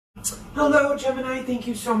Hello Gemini, thank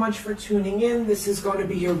you so much for tuning in. This is going to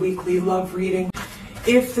be your weekly love reading.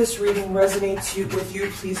 If this reading resonates with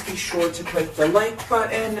you, please be sure to click the like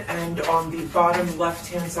button, and on the bottom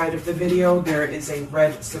left hand side of the video there is a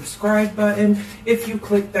red subscribe button. If you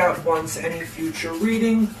click that once, any future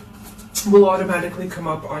reading will automatically come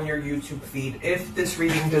up on your YouTube feed. If this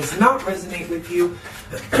reading does not resonate with you,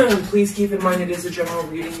 please keep in mind it is a general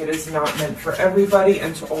reading. It is not meant for everybody,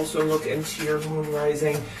 and to also look into your moon,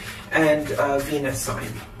 rising, and Venus sign.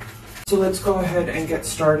 So let's go ahead and get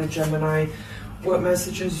started, Gemini. What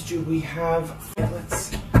messages do we have?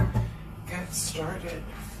 Let's get started.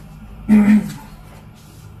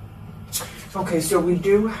 Okay, so we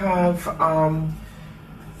do have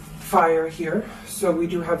fire here. So we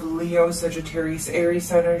do have Leo, Sagittarius,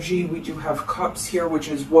 Aries energy. We do have cups here, which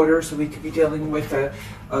is water. So we could be dealing with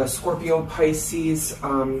a Scorpio, Pisces,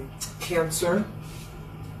 Cancer.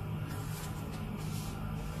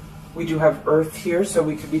 We do have earth here. So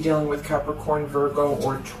we could be dealing with Capricorn, Virgo,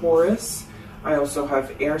 or Taurus. I also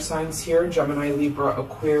have air signs here, Gemini, Libra,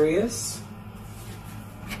 Aquarius.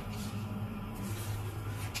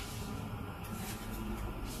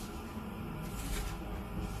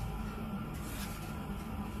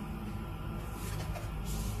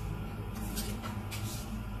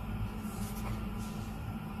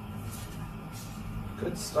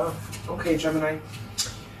 Good stuff. Okay, Gemini.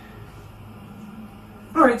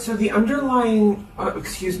 All right, so the underlying,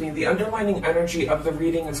 the underlining energy of the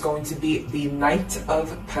reading is going to be the Knight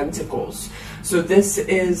of Pentacles. So this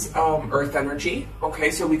is earth energy.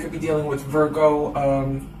 Okay, so we could be dealing with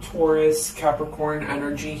Virgo, Taurus, Capricorn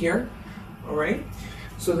energy here. All right.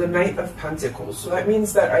 So the Knight of Pentacles. So that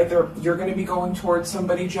means that either you're going to be going towards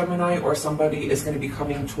somebody, Gemini, or somebody is going to be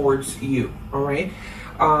coming towards you. All right.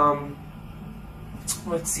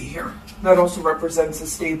 Let's see here. That also represents a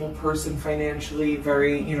stable person financially,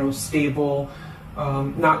 very, stable,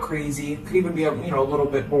 not crazy. Could even be, a little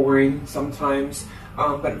bit boring sometimes,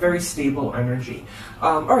 but very stable energy.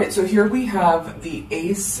 All right, so here we have the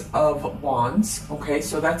Ace of Wands. Okay,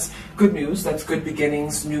 so that's good news. That's good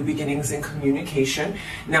beginnings, new beginnings in communication.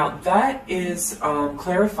 Now that is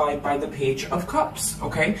clarified by the Page of Cups.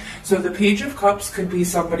 Okay, so the Page of Cups could be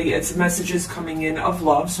somebody, it's messages coming in of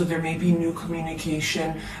love. So there may be new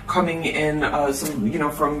communication coming in,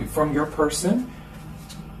 from your person.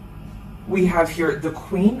 We have here the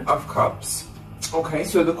Queen of Cups. Okay,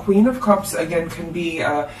 so the Queen of Cups, again, can be,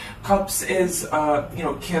 Cups is,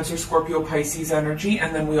 Cancer, Scorpio, Pisces energy.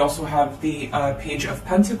 And then we also have the Page of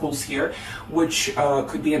Pentacles here, which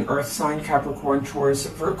could be an earth sign, Capricorn, Taurus,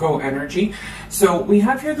 Virgo energy. So we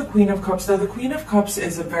have here the Queen of Cups. Now, the Queen of Cups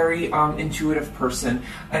is a very intuitive person,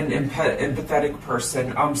 an empathetic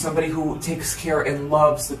person, somebody who takes care and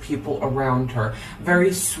loves the people around her.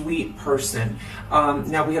 Very sweet person.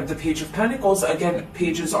 Now we have the Page of Pentacles. Again,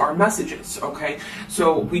 pages are messages, okay?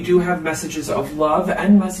 So we do have messages of love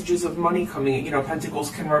and messages of money coming. Pentacles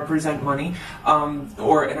can represent money,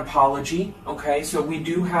 or an apology, okay? So we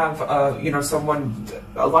do have, someone,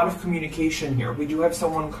 a lot of communication here. We do have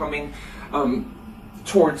someone coming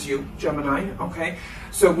towards you, Gemini, okay?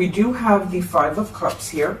 So we do have the Five of Cups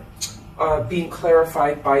here. Being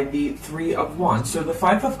clarified by the Three of Wands. So the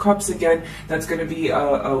Five of Cups, again, that's going to be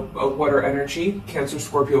a water energy, Cancer,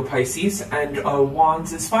 Scorpio, Pisces, and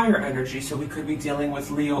Wands is fire energy. So we could be dealing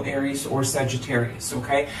with Leo, Aries, or Sagittarius,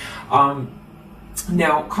 okay?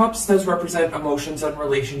 Now, Cups does represent emotions and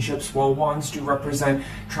relationships, while Wands do represent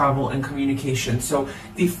travel and communication. So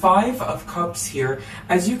the Five of Cups here,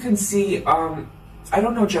 as you can see, I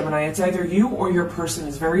don't know, Gemini, it's either you or your person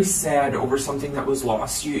is very sad over something that was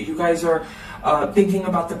lost. You guys are thinking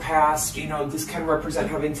about the past. This can represent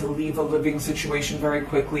having to leave a living situation very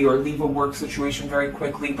quickly or leave a work situation very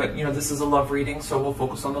quickly. But, this is a love reading, so we'll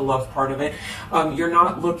focus on the love part of it. You're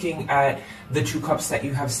not looking at the two cups that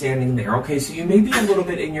you have standing there, okay? So you may be a little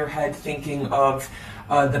bit in your head thinking of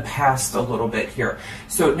the past a little bit here.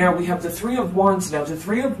 So now we have the Three of Wands. Now, the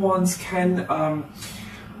Three of Wands can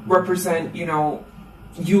represent,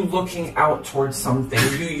 you looking out towards something,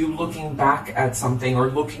 you looking back at something or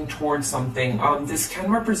looking towards something. This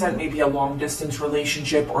can represent maybe a long distance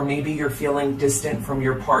relationship, or maybe you're feeling distant from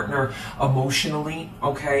your partner emotionally,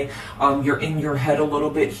 okay? You're in your head a little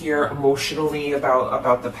bit here emotionally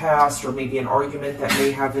about the past, or maybe an argument that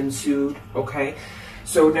may have ensued, okay?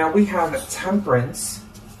 So now we have Temperance.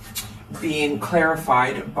 being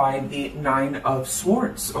clarified by the Nine of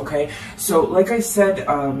Swords. Okay, so like I said,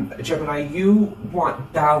 Gemini, you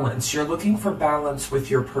want balance. You're looking for balance with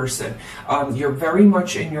your person. You're very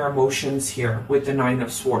much in your emotions here with the Nine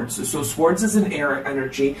of Swords. So swords is an air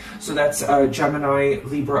energy, so that's Gemini,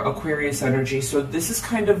 Libra, Aquarius energy. So this is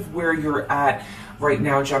kind of where you're at right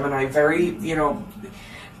now, Gemini. Very, you know,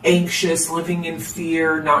 anxious, living in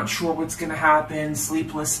fear, not sure what's going to happen,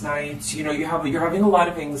 sleepless nights. You know, you're having a lot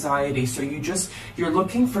of anxiety. So you're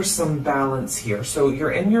looking for some balance here. So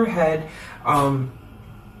you're in your head.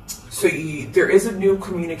 There is a new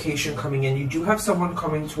communication coming in. You do have someone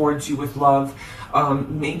coming towards you with love.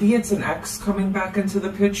 Maybe it's an ex coming back into the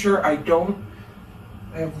picture. I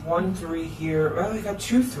have 1 3 here. Well, I got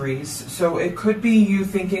 2 3s. So it could be you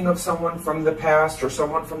thinking of someone from the past, or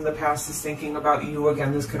someone from the past is thinking about you.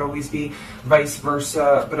 Again, this could always be vice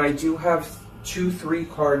versa. But I do have 2 3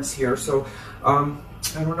 cards here. So I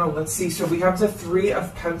don't know. Let's see. So we have the 3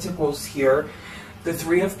 of Pentacles here. The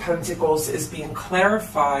 3 of Pentacles is being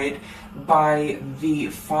clarified by the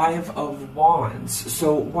 5 of Wands.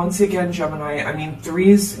 So once again, Gemini, I mean,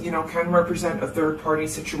 3s, you know, can represent a third-party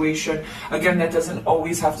situation. Again, that doesn't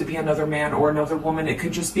always have to be another man or another woman. It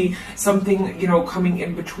could just be something, you know, coming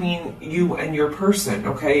in between you and your person,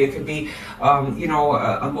 okay? It could be, you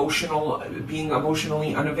know, being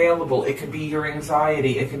emotionally unavailable. It could be your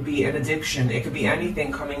anxiety. It could be an addiction. It could be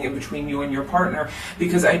anything coming in between you and your partner.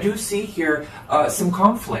 Because I do see here some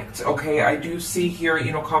conflict, okay? I do see here,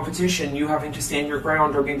 you know, competition, you having to stand your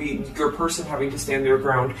ground, or maybe your person having to stand their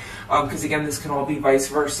ground, because again, this can all be vice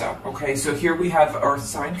versa. Okay, so here we have Earth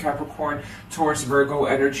sign, Capricorn, Taurus, Virgo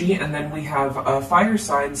energy, and then we have fire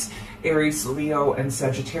signs, Aries, Leo, and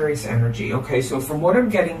Sagittarius energy. Okay, so from what I'm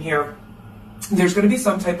getting here, there's going to be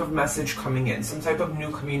some type of message coming in, some type of new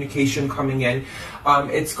communication coming in.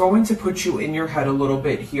 It's going to put you in your head a little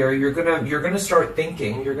bit here. You're gonna start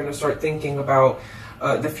thinking. You're gonna start thinking about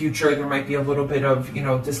the future. There might be a little bit of, you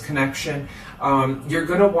know, disconnection. You're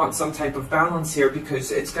going to want some type of balance here,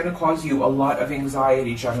 because it's going to cause you a lot of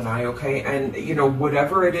anxiety, Gemini, okay? And, you know,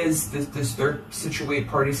 whatever it is, this third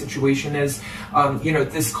party situation is, you know,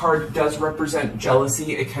 this card does represent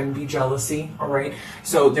jealousy. It can be jealousy, all right?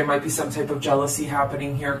 So there might be some type of jealousy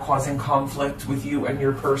happening here, causing conflict with you and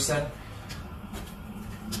your person.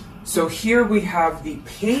 So here we have the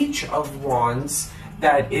Page of Wands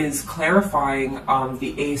that is clarifying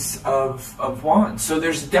the Ace of Wands. So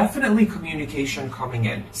there's definitely communication coming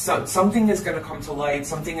in. So something is going to come to light.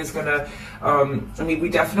 Something is going to, I mean, we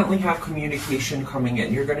definitely have communication coming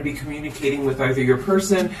in. You're going to be communicating with either your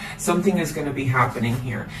person. Something is going to be happening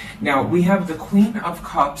here. Now, we have the Queen of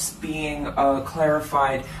Cups being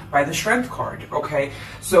clarified by the Strength card, okay?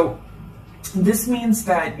 So this means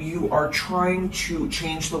that you are trying to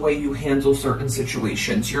change the way you handle certain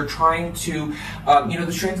situations. You're trying to, you know,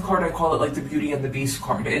 the Strength card, I call it like the Beauty and the Beast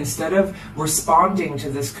card. Instead of responding to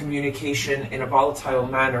this communication in a volatile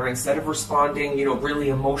manner, instead of responding, you know, really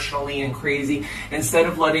emotionally and crazy, instead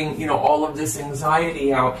of letting, you know, all of this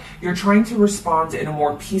anxiety out, you're trying to respond in a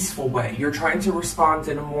more peaceful way. You're trying to respond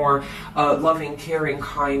in a more loving, caring,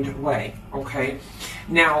 kind way, okay?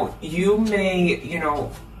 Now, you may, you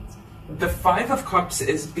know, the 5 of Cups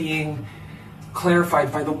is being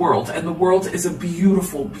clarified by the World, and the World is a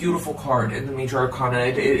beautiful, beautiful card in the Major Arcana.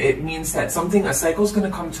 It means that a cycle is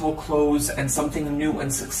going to come to a close, and something new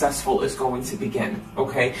and successful is going to begin,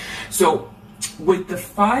 okay? So with the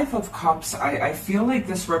 5 of Cups, I feel like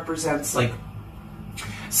this represents like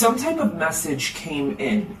some type of message came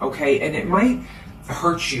in, okay? And it might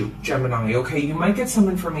hurt you, Gemini, okay? You might get some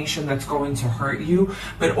information that's going to hurt you,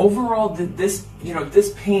 but overall, this, you know,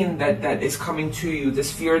 this pain that is coming to you, this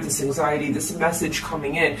fear, this anxiety, this message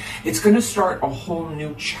coming in, it's going to start a whole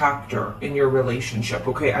new chapter in your relationship,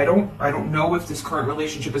 okay? I don't know if this current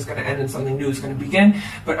relationship is going to end and something new is going to begin,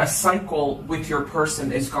 but a cycle with your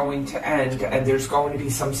person is going to end, and there's going to be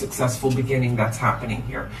some successful beginning that's happening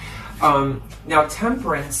here. Now,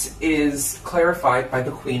 Temperance is clarified by the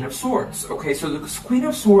Queen of Swords. Okay, so the Queen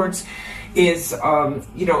of Swords is,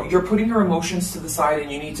 you know, you're putting your emotions to the side,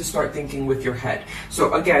 and you need to start thinking with your head.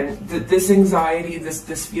 So again, this anxiety,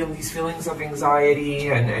 these feelings of anxiety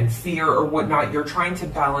and fear or whatnot, you're trying to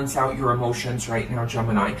balance out your emotions right now,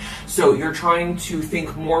 Gemini. So you're trying to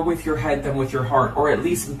think more with your head than with your heart, or at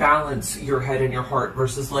least balance your head and your heart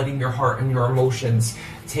versus letting your heart and your emotions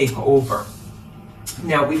take over.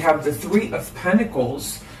 Now, we have the 3 of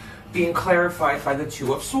Pentacles being clarified by the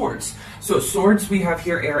 2 of Swords. So Swords, we have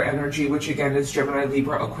here air energy, which again is Gemini,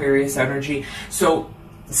 Libra, Aquarius energy. So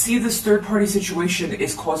see, this third-party situation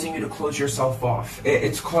is causing you to close yourself off.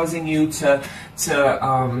 It's causing you to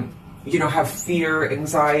you know, have fear,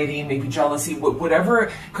 anxiety, maybe jealousy,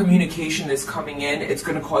 whatever communication is coming in, it's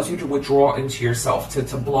going to cause you to withdraw into yourself,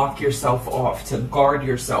 to block yourself off, to guard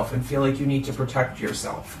yourself and feel like you need to protect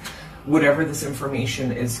yourself, whatever this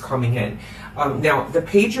information is coming in. Now, the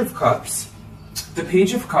Page of Cups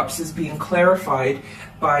is being clarified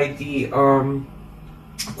by the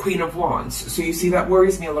Queen of Wands. So you see, that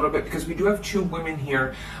worries me a little bit because we do have two women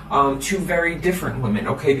here, two very different women,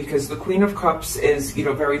 okay? Because the Queen of Cups is, you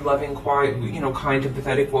know, very loving, quiet, you know, kind,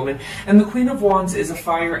 empathetic woman. And the Queen of Wands is a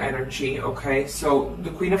fire energy, okay? So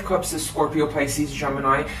the Queen of Cups is Scorpio, Pisces,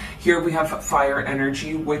 Gemini. Here we have fire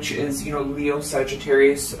energy, which is, you know, Leo,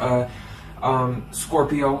 Sagittarius,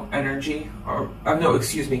 Scorpio energy. Or, no,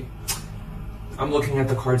 excuse me. I'm looking at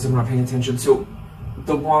the cards, I'm not paying attention. So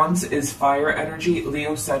the Wands is fire energy,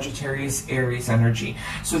 Leo, Sagittarius, Aries energy.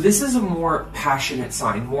 So this is a more passionate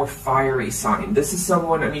sign, more fiery sign. This is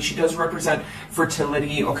someone, I mean, she does represent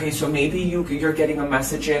fertility. Okay, so maybe you're getting a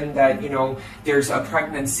message in that, you know, there's a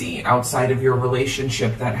pregnancy outside of your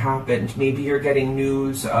relationship that happened. Maybe you're getting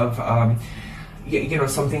news of, you know,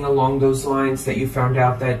 something along those lines, that you found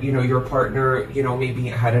out that, you know, your partner, you know, maybe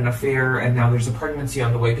had an affair and now there's a pregnancy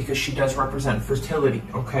on the way, because she does represent fertility,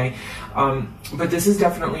 okay? But this is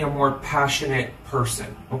definitely a more passionate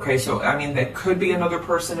person, okay? So, I mean, there could be another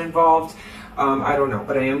person involved. I don't know,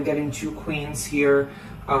 but I am getting two queens here.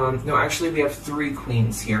 No, actually we have three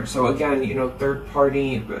queens here. So again, you know, third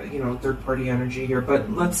party energy here,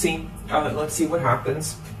 but let's see what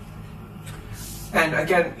happens. And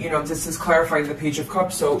again, you know, this is clarifying the Page of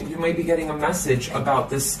Cups, so you may be getting a message about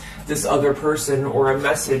this other person, or a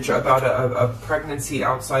message about a pregnancy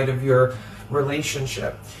outside of your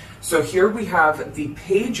relationship. So here we have the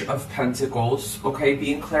Page of Pentacles, okay,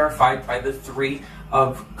 being clarified by the Three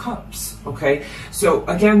of Cups, okay? So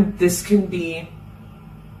again, this can be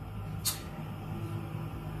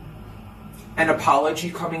an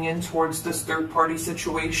apology coming in towards this third-party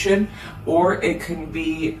situation, or it can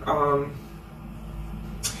be...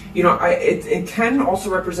 you know, it can also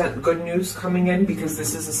represent good news coming in, because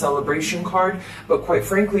this is a celebration card. But quite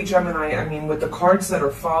frankly, Gemini, I mean, with the cards that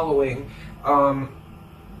are following,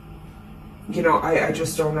 you know, I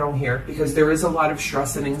just don't know here, because there is a lot of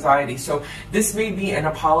stress and anxiety. So this may be an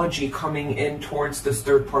apology coming in towards this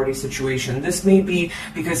third party situation. This may be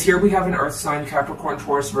because here we have an earth sign, Capricorn,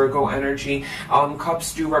 Taurus, Virgo energy.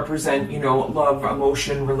 Cups do represent, you know, love,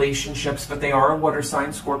 emotion, relationships, but they are a water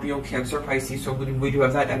sign, Scorpio, Cancer, Pisces. So we do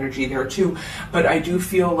have that energy there too. But I do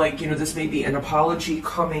feel like, you know, this may be an apology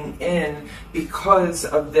coming in because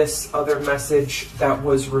of this other message that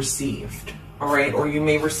was received. All right, or you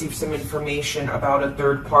may receive some information about a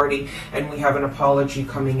third party, and we have an apology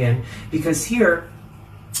coming in. Because here,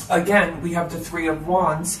 again, we have the Three of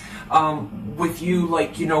Wands, with you,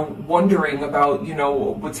 like, you know, wondering about, you know,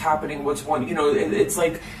 what's happening, you know, it's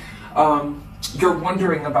like, you're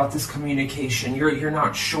wondering about this communication. You're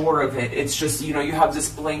not sure of it. It's just, you know, you have this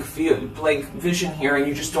blank vision here, and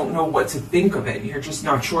you just don't know what to think of it. You're just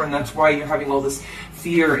not sure, and that's why you're having all this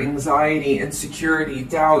fear, anxiety, insecurity,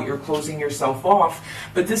 doubt. You're closing yourself off.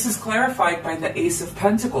 But this is clarified by the Ace of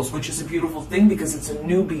Pentacles, which is a beautiful thing, because it's a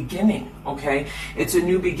new beginning, okay? It's a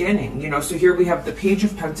new beginning, you know. So here we have the Page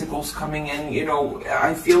of Pentacles coming in. You know,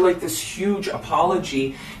 I feel like this huge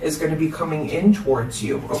apology is going to be coming in towards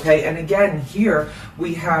you, okay? And again, here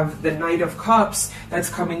we have the Knight of Cups that's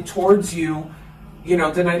coming towards you. You know,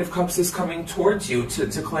 the Knight of Cups is coming towards you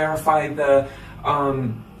to clarify the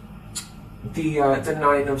Nine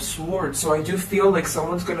of Swords. So I do feel like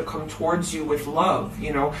someone's going to come towards you with love.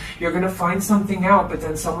 You know, you're going to find something out, but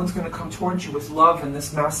then someone's going to come towards you with love and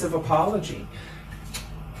this massive apology.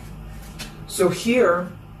 So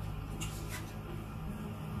here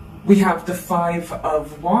we have the Five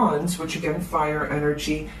of Wands, which again, fire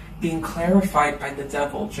energy, being clarified by the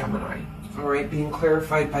Devil, Gemini. All right, being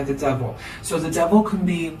clarified by the Devil. So the Devil can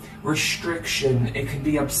be restriction, it could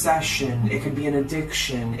be obsession, it could be an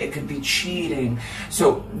addiction, it could be cheating.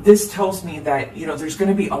 So this tells me that, you know, there's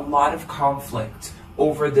going to be a lot of conflict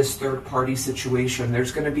over this third party situation.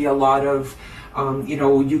 There's going to be a lot of, you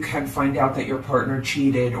know, you can find out that your partner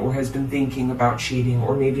cheated or has been thinking about cheating,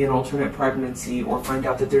 or maybe an alternate pregnancy, or find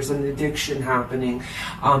out that there's an addiction happening,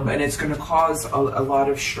 and it's going to cause a lot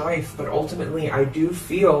of strife. But ultimately, I do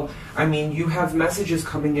feel, I mean, you have messages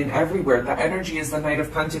coming in everywhere. The energy is the Knight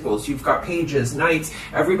of Pentacles. You've got pages, knights,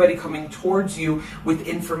 everybody coming towards you with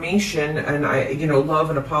information, and you know, love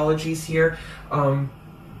and apologies here.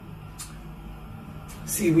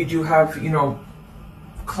 See, we do have, you know,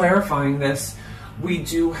 clarifying this, we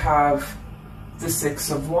do have the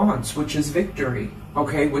Six of Wands, which is victory,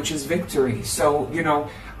 okay, which is victory. So, you know,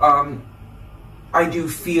 I do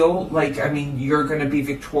feel like, I mean, you're going to be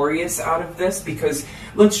victorious out of this, because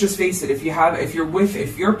let's just face it, if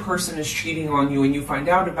your person is cheating on you and you find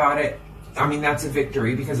out about it, I mean, that's a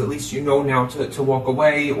victory, because at least you know now to walk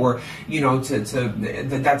away, or, you know,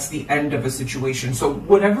 that's the end of a situation. So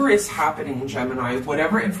whatever is happening, Gemini,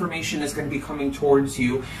 whatever information is going to be coming towards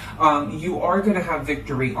you, you are going to have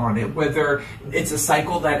victory on it. Whether it's a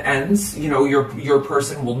cycle that ends, you know, your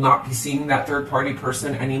person will not be seeing that third party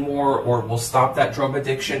person anymore, or will stop that drug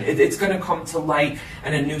addiction. It's going to come to light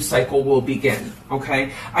and a new cycle will begin.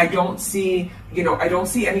 Okay. I don't see, you know, I don't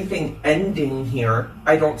see anything ending here.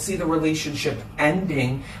 I don't see the relationship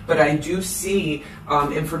ending, but I do see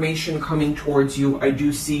information coming towards you. I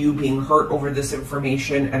do see you being hurt over this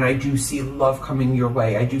information, and I do see love coming your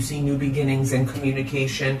way. I do see new beginnings and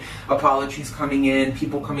communication, apologies coming in,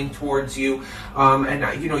 people coming towards you.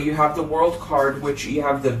 And, you know, you have the World card, which you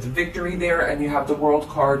have the victory there, and you have the World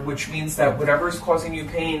card, which means that whatever is causing you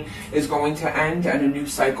pain is going to end and a new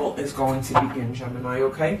cycle is going to begin, Gemini,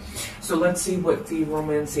 okay? So let's see what the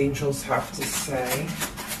romance angels have to say.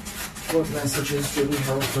 What messages do we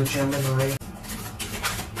have for Gemini?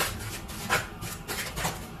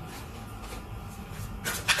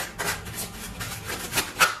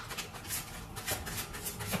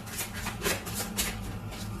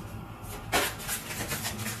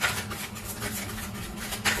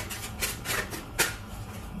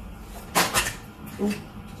 Ooh.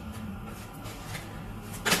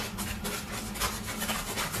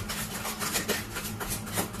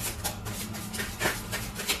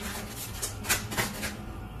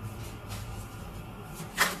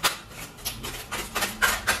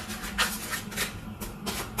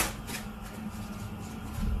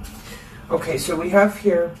 Okay, so we have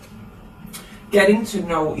here getting to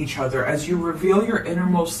know each other. As you reveal your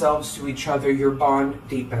innermost selves to each other, your bond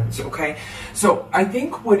deepens, okay? So I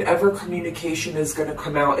think whatever communication is going to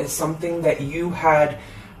come out is something that you had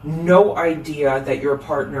no idea that your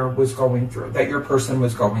partner was going through, that your person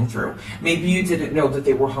was going through. Maybe you didn't know that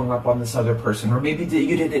they were hung up on this other person, or maybe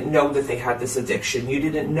you didn't know that they had this addiction. You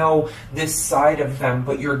didn't know this side of them,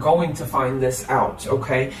 but you're going to find this out,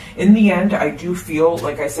 okay? In the end, I do feel,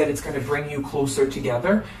 like I said, it's going to bring you closer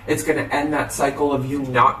together. It's going to end that cycle of you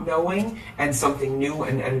not knowing, and something new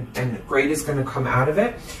and great is going to come out of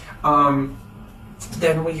it.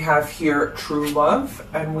 Then we have here true love,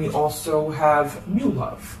 and we also have new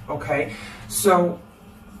love, okay? So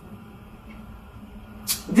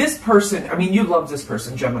this person, I mean, you love this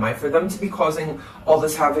person, Gemini. For them to be causing all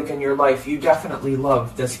this havoc in your life, you definitely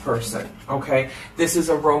love this person, okay? This is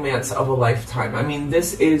a romance of a lifetime. I mean,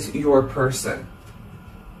 this is your person,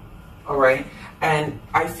 all right? And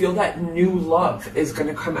I feel that new love is going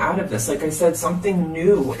to come out of this. Like I said, something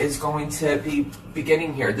new is going to be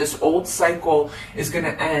beginning here. This old cycle is going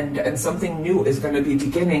to end, and something new is going to be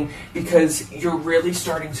beginning, because you're really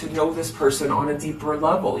starting to know this person on a deeper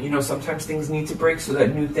level. You know, sometimes things need to break so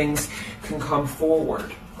that new things can come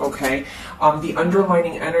forward. Okay, the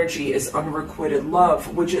underlining energy is unrequited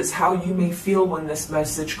love, which is how you may feel when this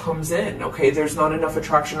message comes in. Okay, there's not enough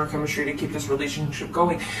attraction or chemistry to keep this relationship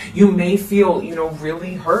going. You may feel, you know,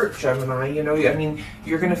 really hurt, Gemini. You know, I mean,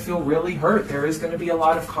 you're going to feel really hurt. There is going to be a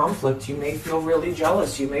lot of conflict. You may feel really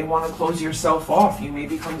jealous. You may want to close yourself off. You may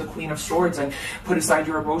become the Queen of Swords and put aside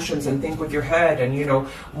your emotions and think with your head, and, you know,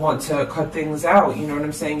 want to cut things out. You know what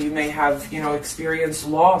I'm saying? You may have, you know, experienced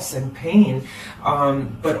loss and pain,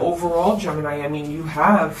 but overall, Gemini, I mean, you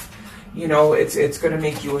have, you know, it's going to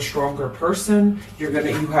make you a stronger person. You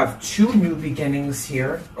have two new beginnings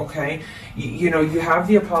here, okay? You know, you have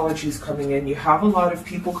the apologies coming in. You have a lot of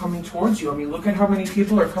people coming towards you. I mean, look at how many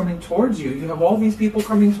people are coming towards you. You have all these people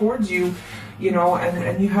coming towards you, you know,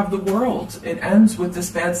 and you have the world. It ends with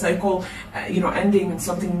this bad cycle, you know, ending and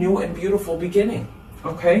something new and beautiful beginning.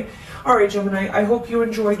 Okay? All right, Gemini, I hope you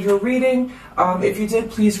enjoyed your reading. If you did,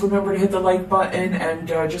 please remember to hit the like button, and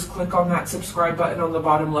just click on that subscribe button on the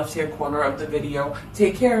bottom left-hand corner of the video.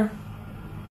 Take care.